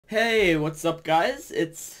Hey, what's up, guys?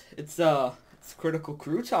 It's Critical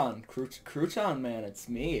Crouton man. It's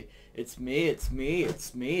me.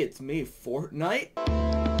 Fortnite.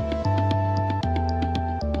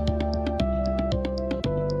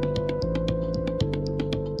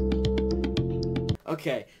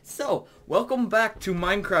 Okay, so welcome back to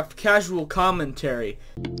Minecraft Casual Commentary.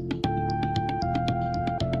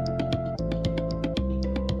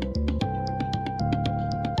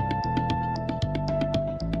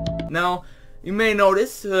 Now, you may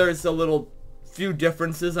notice there's a few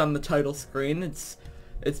differences on the title screen. It's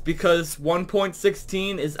because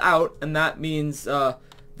 1.16 is out, and that means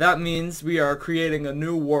we are creating a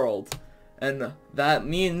new world, and that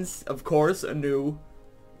means, of course, a new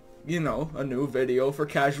video for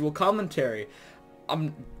Casual Commentary.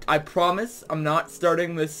 I promise I'm not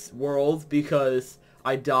starting this world because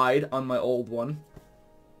I died on my old one.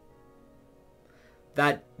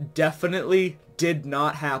 That definitely did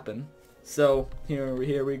not happen. So here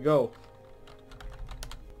we go.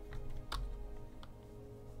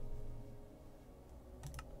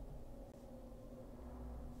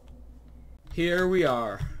 Here we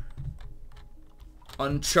are.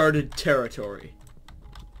 Uncharted territory.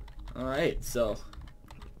 Alright, so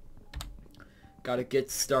gotta get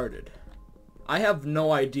started. I have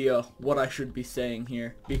no idea what I should be saying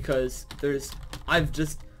here because I've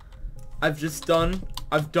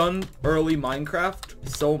done early Minecraft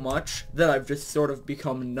so much that I've just sort of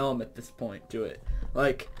become numb at this point to it.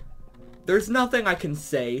 Like, there's nothing I can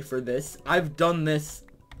say for this. I've done this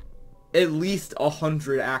at least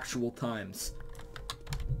 100 actual times.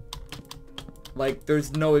 Like,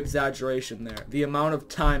 there's no exaggeration there. The amount of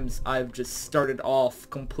times I've just started off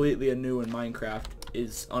completely anew in Minecraft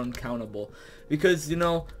is uncountable. Because, you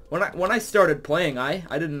know, when I started playing, I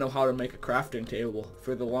didn't know how to make a crafting table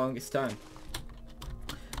for the longest time.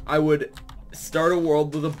 I would start a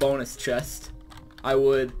world with a bonus chest. I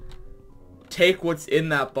would take what's in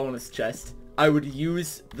that bonus chest. I would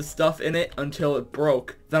use the stuff in it until it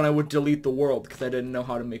broke. Then I would delete the world because I didn't know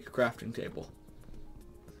how to make a crafting table.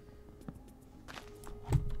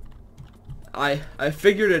 I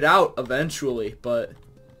figured it out eventually, but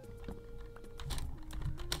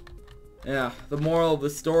yeah, the moral of the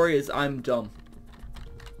story is I'm dumb.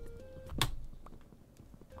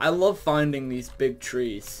 I love finding these big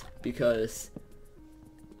trees because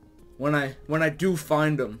when I do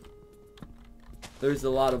find them, there's a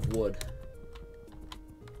lot of wood.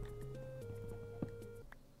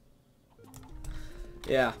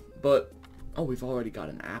 Yeah, but oh, we've already got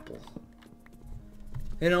an apple.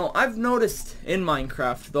 You know, I've noticed in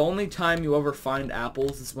Minecraft, the only time you ever find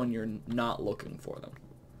apples is when you're not looking for them.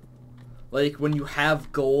 Like, when you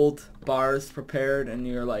have gold bars prepared and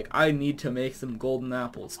you're like, I need to make some golden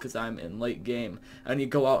apples because I'm in late game. And you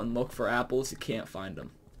go out and look for apples, you can't find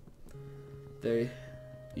them. You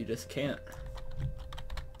just can't.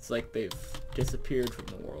 It's like they've disappeared from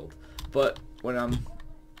the world. But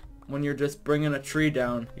when you're just bringing a tree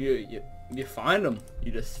down, you find them.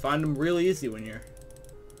 You just find them real easy when you're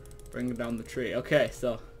bringing down the tree. Okay,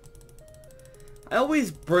 so I always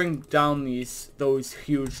bring down those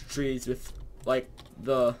huge trees with like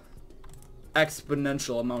the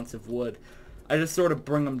exponential amounts of wood. I just sort of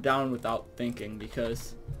bring them down without thinking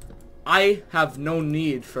because I have no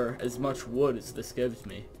need for as much wood as this gives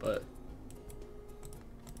me, but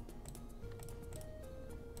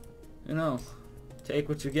you know, take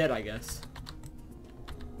what you get, I guess.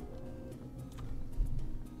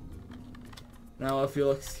 Now, if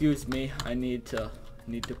you'll excuse me, I need to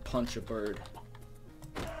punch a bird.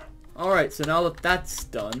 Alright, so now that that's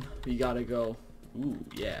done, we gotta go. Ooh,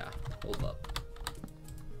 yeah. Hold up.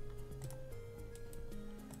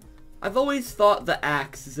 I've always thought the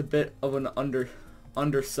axe is a bit of an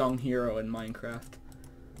undersung hero in Minecraft.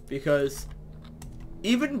 Because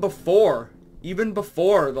even before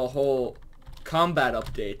the whole combat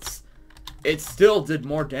updates, it still did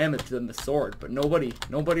more damage than the sword, but nobody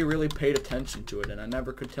really paid attention to it, and I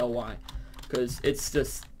never could tell why. Because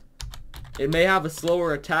it may have a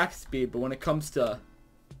slower attack speed, but when it comes to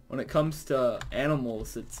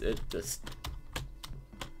animals,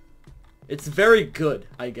 it's very good,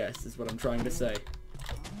 I guess, is what I'm trying to say.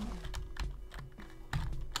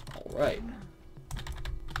 Alright.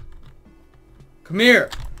 Come here!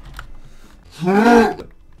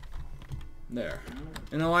 There.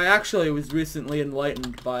 You know, I actually was recently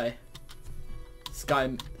enlightened by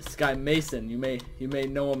Sky Mason. You may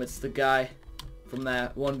know him. It's the guy from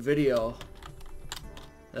that one video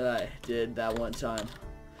that I did that one time.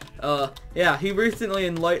 Yeah, he recently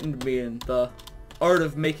enlightened me in the art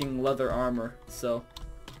of making leather armor. So,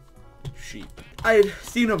 sheep. I had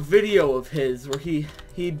seen a video of his where he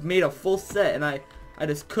he'd made a full set, and I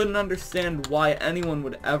just couldn't understand why anyone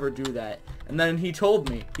would ever do that. And then he told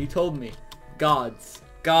me, gods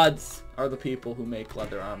are the people who make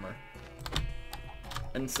leather armor.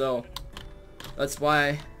 And so, that's why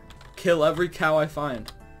I kill every cow I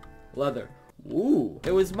find. Leather. Ooh.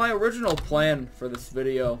 It was my original plan for this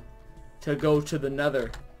video to go to the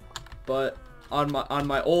nether, but on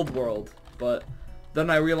my old world. But then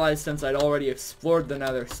I realized since I'd already explored the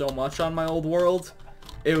nether so much on my old world,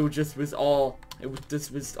 this was all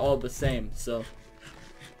the same. So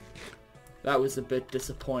that was a bit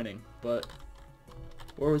disappointing. But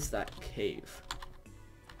where was that cave?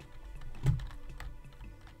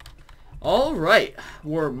 Alright,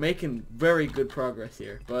 we're making very good progress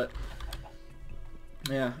here, but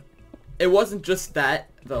yeah, it wasn't just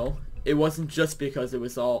that, though. It wasn't just because it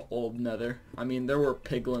was all old nether. I mean, there were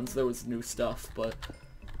piglins, there was new stuff, but,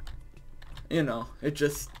 you know, it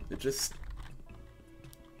just,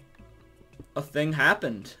 a thing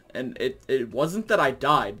happened, and it wasn't that I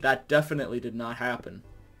died. That definitely did not happen,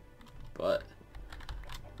 but,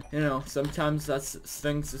 you know, sometimes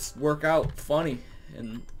things just work out funny.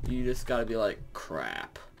 And you just gotta be like,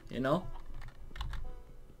 crap, you know?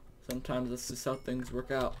 Sometimes that's just how things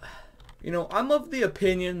work out. You know, I'm of the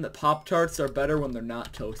opinion that Pop-Tarts are better when they're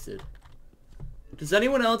not toasted. Does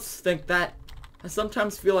anyone else think that? I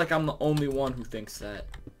sometimes feel like I'm the only one who thinks that.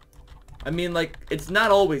 I mean, like, it's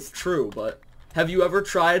not always true, but have you ever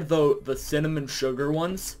tried the cinnamon sugar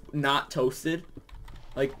ones, not toasted?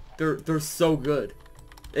 Like, they're so good.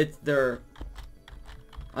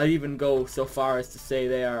 I'd even go so far as to say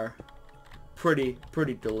they are pretty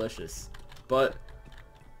delicious. But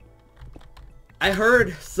I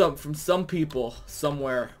heard from some people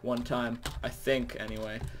somewhere one time, I think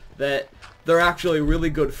anyway, that they're actually really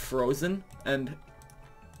good frozen, and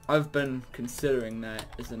I've been considering that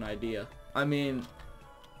as an idea. I mean,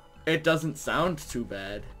 it doesn't sound too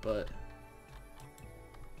bad, but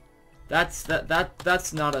that's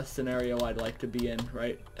not a scenario I'd like to be in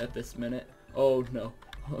right at this minute. Oh no.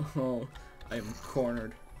 Oh, I am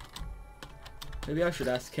cornered. Maybe I should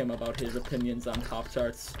ask him about his opinions on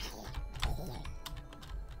Pop-Tarts.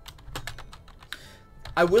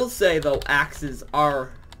 I will say, though, axes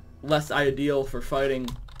are less ideal for fighting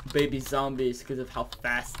baby zombies because of how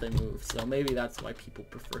fast they move. So maybe that's why people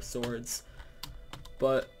prefer swords.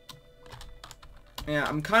 But, yeah,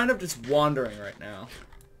 I'm kind of just wandering right now.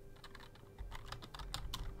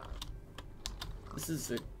 This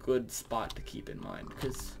is a good spot to keep in mind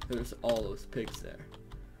because there's all those pigs there,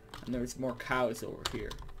 and there's more cows over here.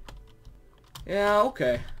 Yeah,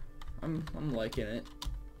 okay, I'm liking it.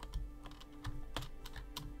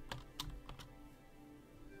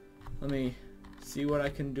 Let me see what I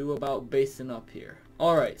can do about basing up here.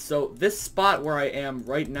 Alright, so this spot where I am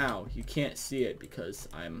right now, you can't see it because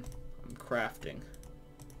I'm crafting,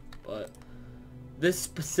 but this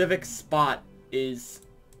specific spot is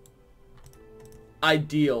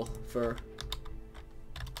ideal for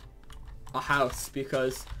a house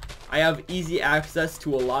because I have easy access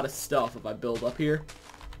to a lot of stuff if I build up here.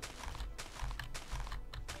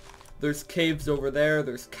 There's caves over there,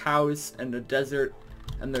 there's cows and a desert,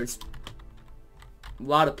 and there's a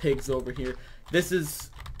lot of pigs over here. This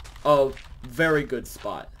is a very good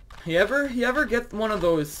spot. You ever get one of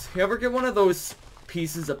those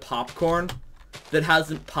pieces of popcorn that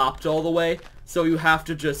hasn't popped all the way, so you have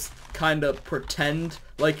to just kind of pretend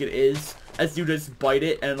like it is as you just bite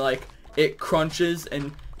it, and like it crunches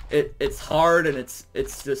and it's hard, and it's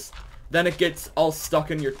just, then it gets all stuck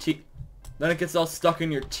in your teeth.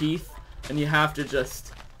 And you have to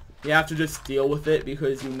just deal with it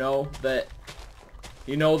because you know that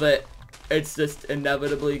it's just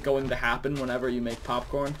inevitably going to happen whenever you make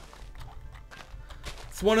popcorn.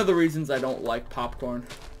 It's one of the reasons I don't like popcorn.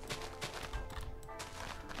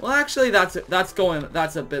 Well, actually, that's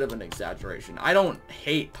a bit of an exaggeration. I don't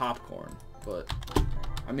hate popcorn, but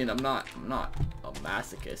I mean, I'm not a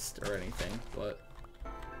masochist or anything, but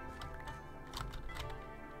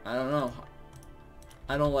I don't know.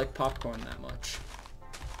 I don't like popcorn that much.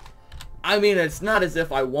 I mean, it's not as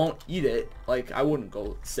if I won't eat it. Like, I wouldn't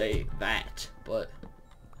go say that, but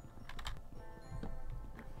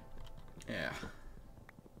yeah.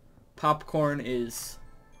 Popcorn has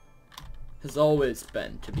always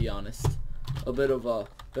been, to be honest, I've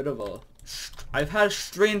had a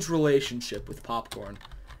strange relationship with popcorn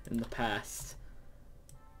in the past.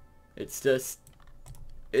 It's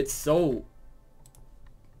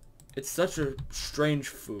such a strange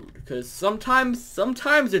food, because sometimes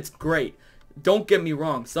it's great. Don't get me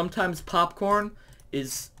wrong. Sometimes popcorn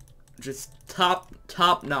is just top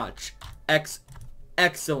notch,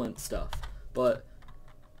 excellent stuff. But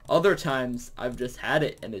Other times, I've just had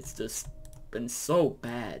it, and it's just been so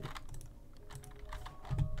bad.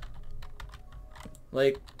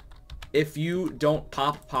 Like, if you don't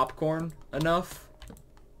pop popcorn enough,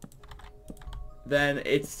 then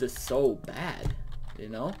it's just so bad, you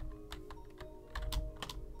know?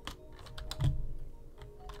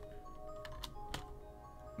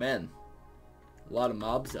 Man, a lot of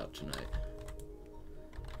mobs out tonight.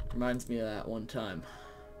 Reminds me of that one time.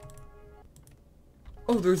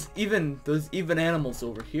 Oh, there's even animals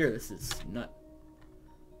over here. This is nut.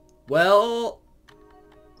 Well,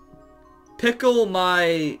 pickle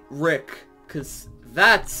my Rick, cause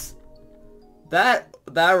that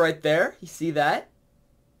right there. You see that?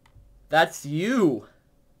 That's you.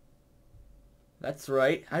 That's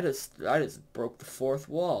right. I just broke the fourth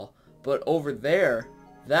wall. But over there,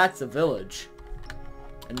 that's a village.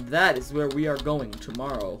 And that is where we are going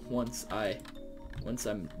tomorrow once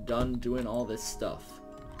I'm done doing all this stuff.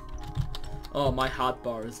 Oh, my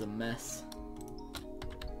hotbar is a mess.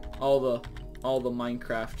 All the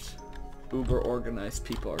Minecraft uber organized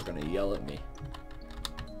people are gonna yell at me.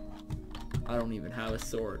 I don't even have a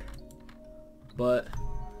sword. But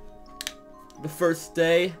the first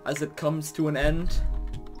day, as it comes to an end,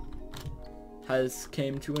 has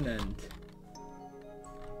came to an end.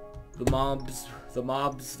 The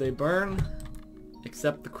mobs, they burn,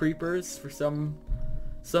 except the creepers for some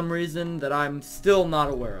reason that I'm still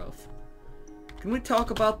not aware of. Can we talk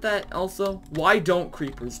about that also? Why don't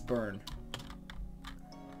creepers burn?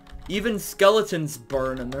 Even skeletons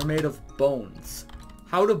burn, and they're made of bones.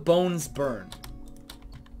 How do bones burn?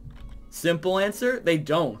 Simple answer, they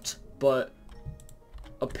don't. But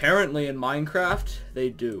apparently in Minecraft, they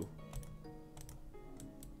do.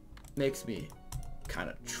 Makes me kind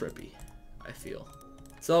of trippy, I feel.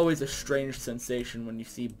 It's always a strange sensation when you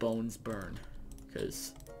see bones burn,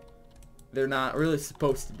 because they're not really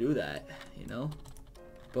supposed to do that, you know?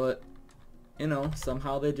 But, you know,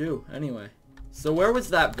 somehow they do. Anyway, so where was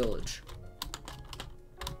that village?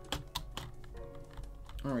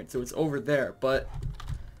 Alright, so it's over there, but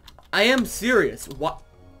I am serious. What?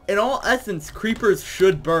 In all essence, creepers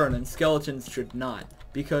should burn and skeletons should not,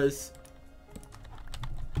 because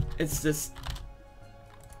it's just...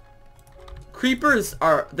 Creepers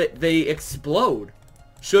are... They explode.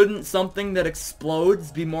 Shouldn't something that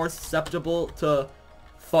explodes be more susceptible to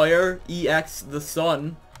fire, EX the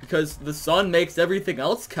sun? Because the sun makes everything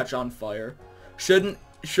else catch on fire. Shouldn't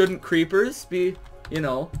creepers be, you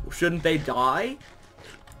know, shouldn't they die?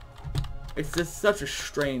 It's just such a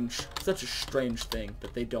strange thing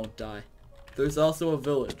that they don't die. There's also a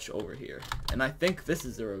village over here, and I think this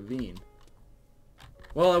is a ravine.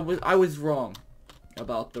 Well, I was wrong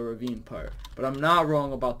about the ravine part, but I'm not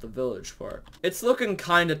wrong about the village part. It's looking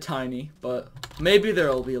kind of tiny, but maybe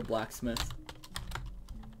there'll be a blacksmith.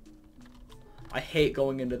 I hate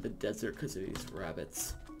going into the desert because of these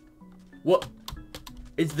rabbits. What?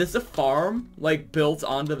 Is this a farm, like, built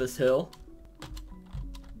onto this hill?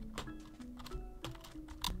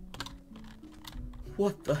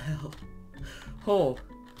 What the hell? Oh,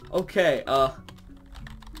 okay,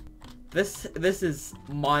 this is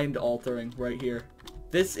mind-altering right here.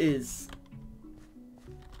 This is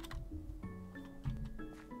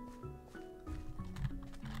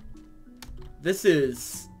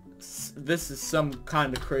some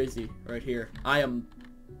kind of crazy right here.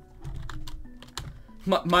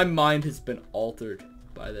 My mind has been altered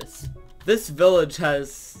by this. This village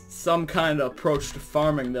has some kind of approach to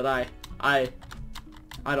farming that I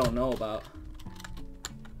don't know about.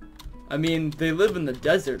 I mean, they live in the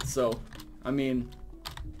desert, so, I mean,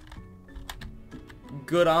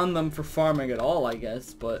 good on them for farming at all, I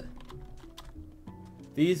guess, but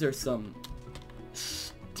these are some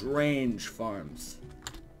strange farms.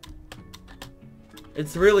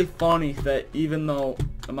 It's really funny that even though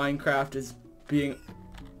Minecraft is being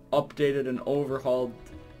updated and overhauled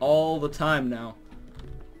all the time now,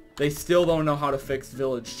 they still don't know how to fix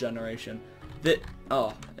village generation.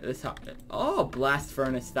 Oh, blast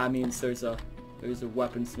furnace. That means there's a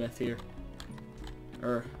weaponsmith here.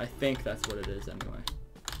 Or I think that's what it is anyway.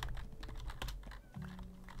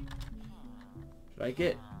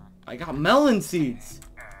 I got melon seeds.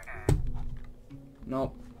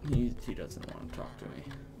 Nope, he doesn't want to talk to me.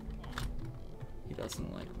 He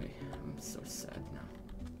doesn't like me. I'm so sad now.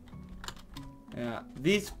 Yeah,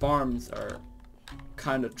 these farms are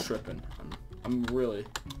kind of tripping. I'm really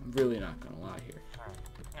not gonna lie here.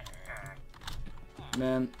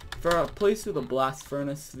 Man, for a place with a blast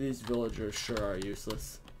furnace, these villagers sure are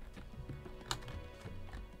useless.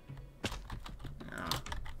 Yeah.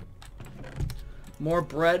 More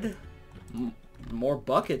bread, more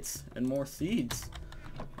buckets, and more seeds.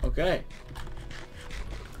 Okay.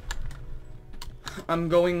 I'm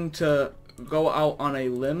going to go out on a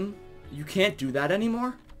limb. You can't do that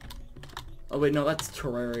anymore? Oh wait, no, that's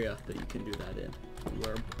Terraria that you can do that in. You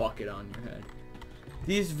wear a bucket on your head.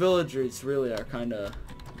 These villagers really are kind of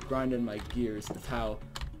grinding my gears with how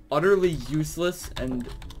utterly useless and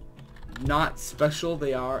not special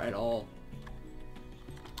they are at all.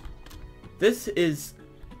 This is...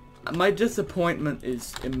 My disappointment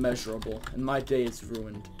is immeasurable, and my day is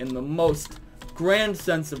ruined in the most grand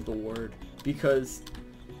sense of the word, because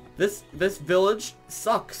this village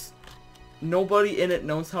sucks. Nobody in it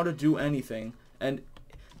knows how to do anything, and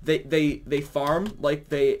they farm like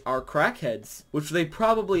they are crackheads, which they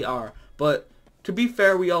probably are, but to be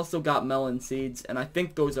fair, we also got melon seeds, and I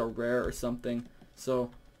think those are rare or something,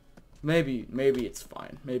 so maybe it's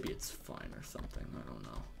fine. Maybe it's fine or something, I don't know.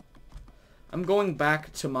 I'm going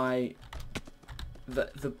back to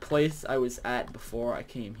the place I was at before I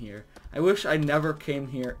came here. I wish I never came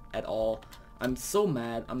here at all. I'm so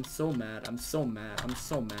mad. I'm so mad. I'm so mad. I'm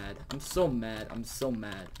so mad. I'm so mad. I'm so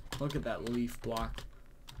mad. Look at that leaf block.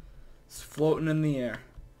 It's floating in the air.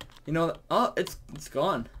 You know, oh, it's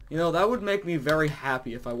gone. You know, that would make me very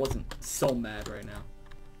happy if I wasn't so mad right now.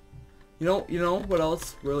 You know what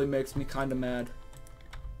else really makes me kind of mad?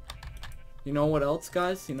 You know what else,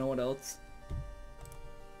 guys? You know what else?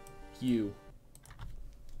 You.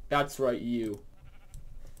 That's right, you.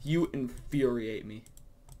 You infuriate me.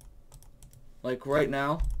 Like right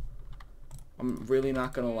now, I'm really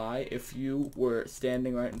not gonna lie, if you were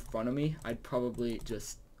standing right in front of me, I'd probably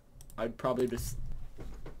just,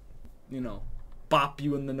 you know, bop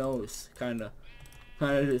you in the nose, kinda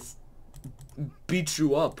just beat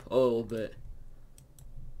you up a little bit.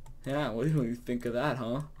 Yeah, what do you think of that,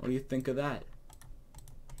 huh? What do you think of that?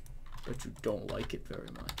 But you don't like it very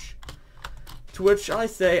much. To which I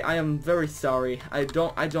say I am very sorry. I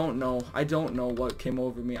don't know what came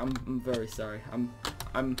over me. I'm very sorry. I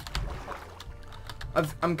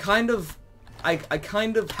kind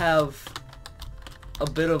of have a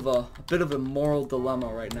bit of a moral dilemma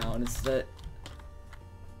right now, and it's that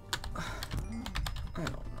I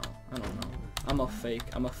don't know. I'm a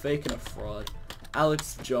fake and a fraud.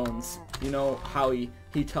 Alex Jones, you know how he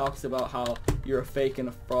talks about how you're a fake and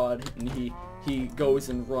a fraud, and he goes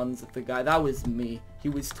and runs at the guy. That was me. He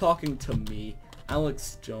was talking to me.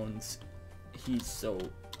 Alex Jones, he's so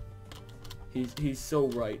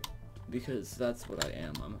right, because that's what I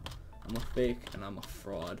am. I'm a fake and I'm a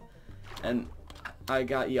fraud. And I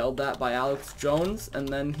got yelled at by Alex Jones, and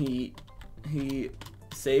then he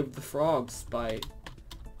saved the frogs by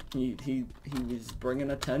he was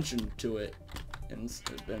bringing attention to it, and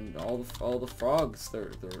all the frogs,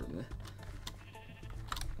 they're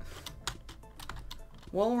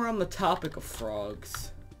while we're on the topic of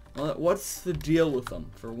frogs, what's the deal with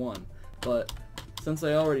them, for one? But since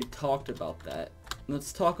I already talked about that,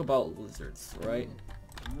 let's talk about lizards, right?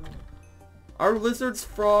 Are lizards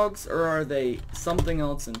frogs, or are they something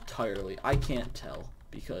else entirely? I can't tell,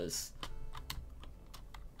 because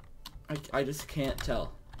I just can't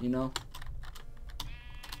tell, you know?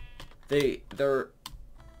 They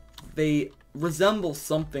resemble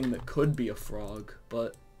something that could be a frog,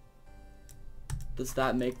 but does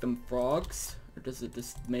that make them frogs, or does it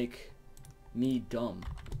just make me dumb?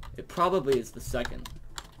 It probably is the second,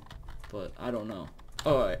 but I don't know.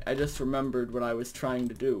 Oh, I just remembered what I was trying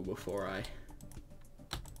to do before I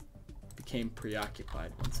became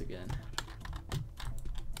preoccupied once again.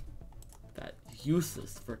 That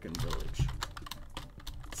useless frickin' village.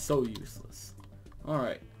 So useless.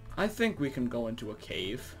 Alright, I think we can go into a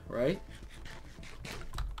cave, right?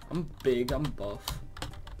 I'm big, I'm buff.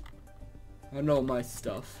 I know my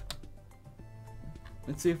stuff.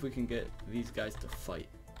 Let's see if we can get these guys to fight.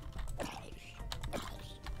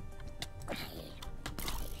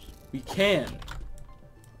 We can!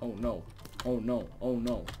 Oh no. Oh no. Oh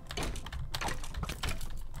no.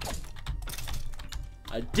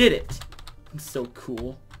 I did it! I'm so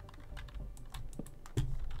cool.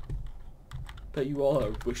 Bet you all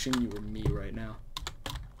are wishing you were me right now.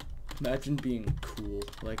 Imagine being cool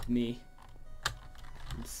like me.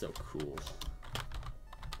 I'm so cool.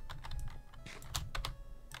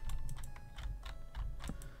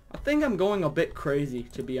 I think I'm going a bit crazy,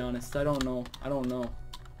 to be honest. I don't know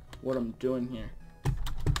what I'm doing here.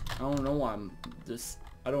 I don't know why I'm just,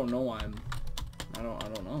 I don't know.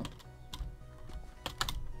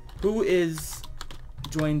 Who is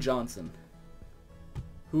Dwayne Johnson?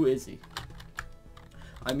 Who is he?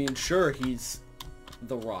 I mean, sure, he's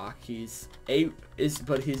The Rock.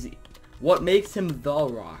 What makes him The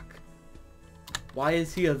Rock? Why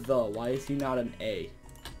is he a the? Why is he not an A?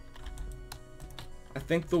 I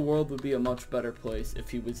think the world would be a much better place if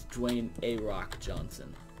he was Dwayne A. Rock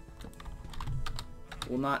Johnson.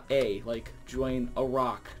 Well, not A, like Dwayne A.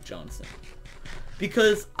 Rock Johnson.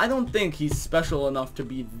 Because I don't think he's special enough to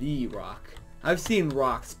be The Rock. I've seen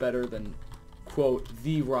rocks better than, quote,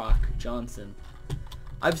 The Rock Johnson.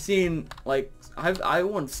 I've seen, like, I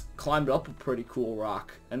once climbed up a pretty cool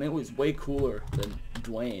rock, and it was way cooler than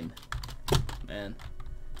Dwayne. Man.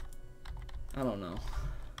 I don't know.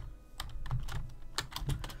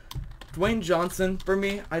 Dwayne Johnson, for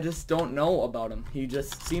me, I just don't know about him. He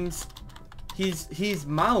just seems... He's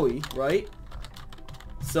Maui, right?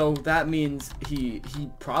 So that means he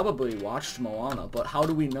probably watched Moana, but how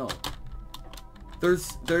do we know?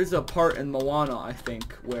 There's a part in Moana, I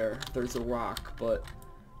think, where there's a rock, but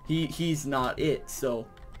he's not it. So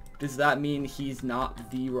does that mean he's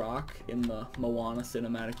not The Rock in the Moana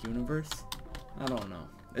cinematic universe? I don't know.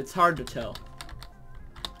 It's hard to tell.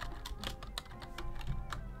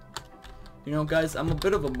 You know, guys, I'm a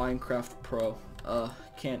bit of a Minecraft pro.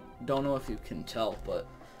 Don't know if you can tell, but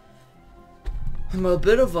I'm a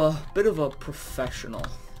bit of a professional.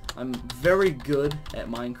 I'm very good at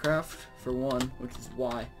Minecraft, for one, which is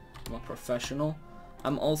why I'm a professional.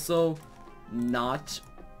 I'm also not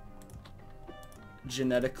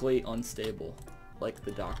genetically unstable, like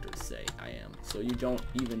the doctors say I am. So you don't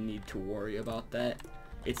even need to worry about that.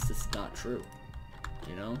 It's just not true,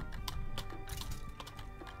 you know?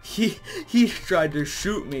 He tried to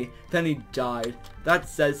shoot me, then he died. That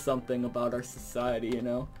says something about our society, you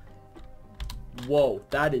know? Whoa,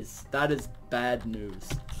 that is bad news.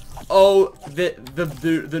 Oh,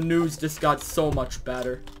 the news just got so much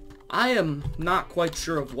better. I am not quite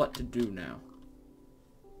sure of what to do now.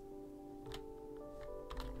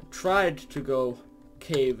 I tried to go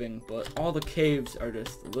caving, but all the caves are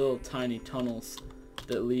just little tiny tunnels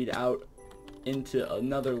that lead out into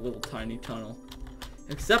another little tiny tunnel.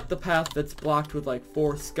 Except the path that's blocked with like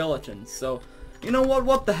 4 skeletons, so you know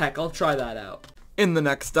what the heck, I'll try that out. In the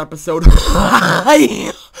next episode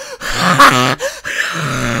Fortnite?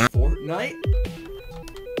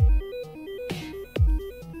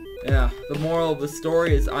 Yeah, the moral of the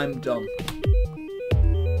story is I'm dumb.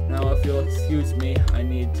 Now if you'll excuse me, I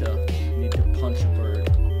need to punch a bird.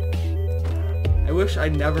 I wish I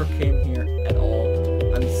never came here at all.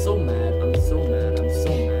 I'm so mad, I'm so mad, I'm so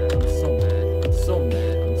mad, I'm so mad, I'm so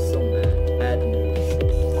mad, I'm so mad. Bad news.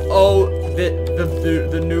 Oh,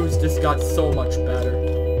 the news just got so much better.